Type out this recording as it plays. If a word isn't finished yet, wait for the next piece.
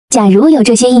假如有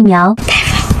这些疫苗，大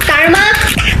夫打人吗？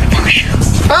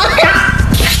放射啊！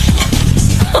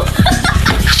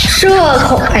社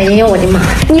恐，哎呦我的妈！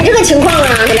你这个情况啊，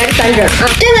得来个3针啊！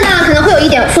这个呢可能会有一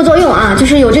点副作用啊，就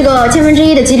是有这个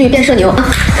1/1000的几率变社牛啊。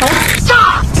好了，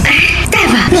哎，大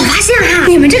夫，我发现啊，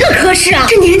你们这个科室啊，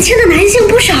这年轻的男性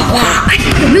不少啊。哎，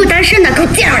有没有单身的？给我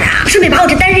介绍俩，顺便把我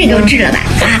这单身给我治了呗。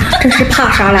啊，真是怕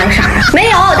啥来啥呀！没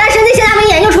有，但是那现在没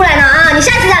研究出来呢啊！你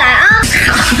下期再来啊。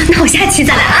好，那我下期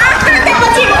再来啊。大夫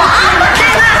记住我啊，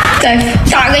大夫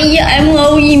打个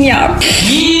EMO疫苗。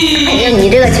哎呀，你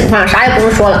这个情况啥也不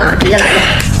用说了啊，直接来吧。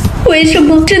为什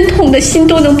么针筒的心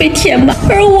都能被填满，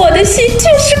而我的心却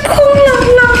是空冷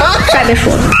呢？啊，啥也别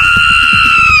说了，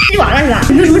这就完了是吧？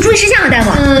有没有什么注意事项啊，大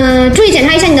夫？注意检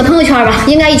查一下你的朋友圈吧，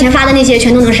应该以前发的那些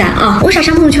全都能删啊。为啥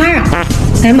删朋友圈啊？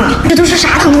哎呀妈，这都是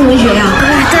啥疼痛文学呀？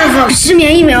大夫，失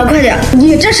眠疫苗，快点！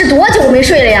你这是多久没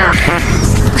睡了呀？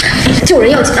救人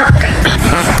要紧啊！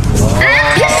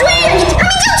哎，别睡呀，你还没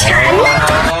交钱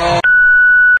呢。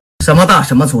什么大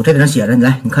什么粗，这里上写着，你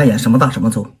来，你看一眼，什么大什么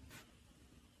粗。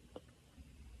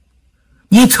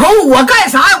你瞅我干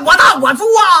啥呀？我大我粗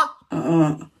啊！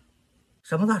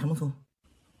什么大什么粗？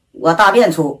我大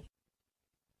便粗。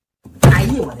哎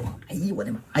呦我的妈！哎呦我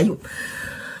的妈！哎呦，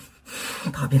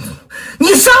大便粗！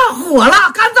你上火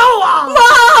了，干燥啊！妈！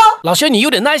老薛，你有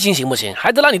点耐心行不行？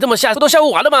孩子让你这么吓，不都吓唬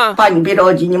完了吗？爸，你别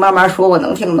着急，你慢慢说，我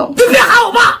能听懂。你别喊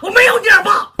我爸，我没有你这样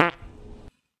爸。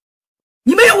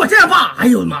你没有我这样爸。哎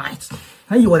呦我的妈呀！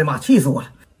哎呦我的妈，气死我了！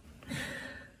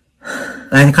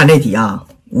来看这题啊，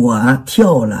我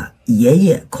跳了爷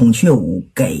爷孔雀舞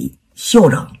给校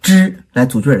长织。来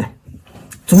组句来，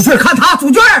组句看他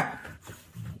组句。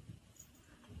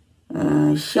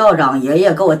校长爷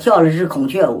爷给我跳了支孔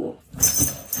雀舞。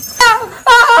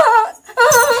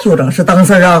校长是当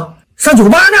事儿啊，上酒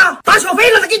吧呢，打小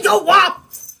飞了，他给你跳舞啊？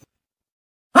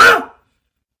啊？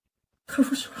他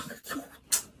说校长给跳舞，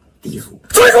低俗。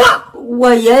说一说，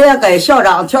我爷爷给校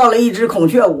长跳了一支孔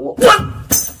雀舞。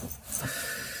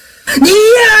你爷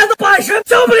爷的本事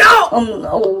教不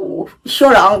了。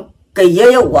校长给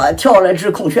爷爷我跳了支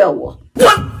孔雀舞。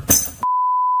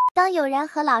当有人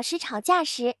和老师吵架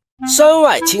时，山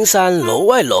外青山楼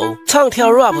外楼，唱跳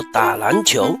rap 打篮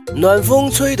球，暖风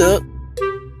吹得。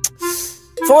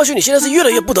方块轩，你现在是越来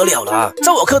越不得了了啊！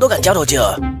在我课都敢交头接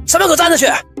耳，上面给我站着去！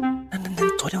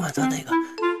昨天晚上那个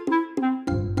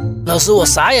老师，我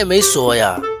啥也没说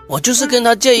呀，我就是跟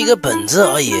他借一个本子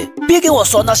而已，别跟我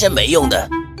说那些没用的。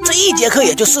这一节课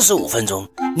也就45分钟，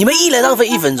你们一来浪费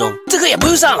1分钟，这课也不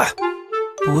用上了。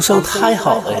不上太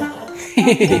好了呀，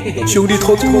兄弟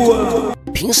拖住啊！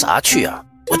凭啥去啊？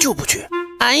我就不去。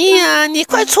哎呀，你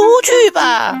快出去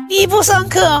吧！你不上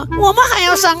课，我们还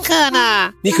要上课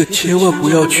呢。你可千万不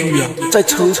要去呀，再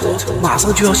撑撑，马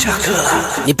上就要下课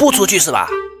了。你不出去是吧？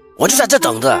我就在这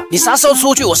等着，你啥时候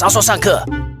出去，我啥时候上课。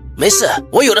没事，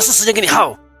我有的是时间给你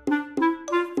耗。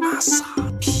妈傻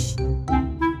逼！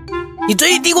你嘴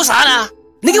里嘀咕啥呢？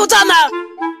你给我站那！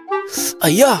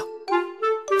哎呀，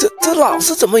这老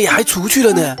师怎么也还出去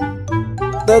了呢？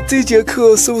那这节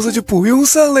课是不是就不用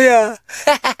上了呀？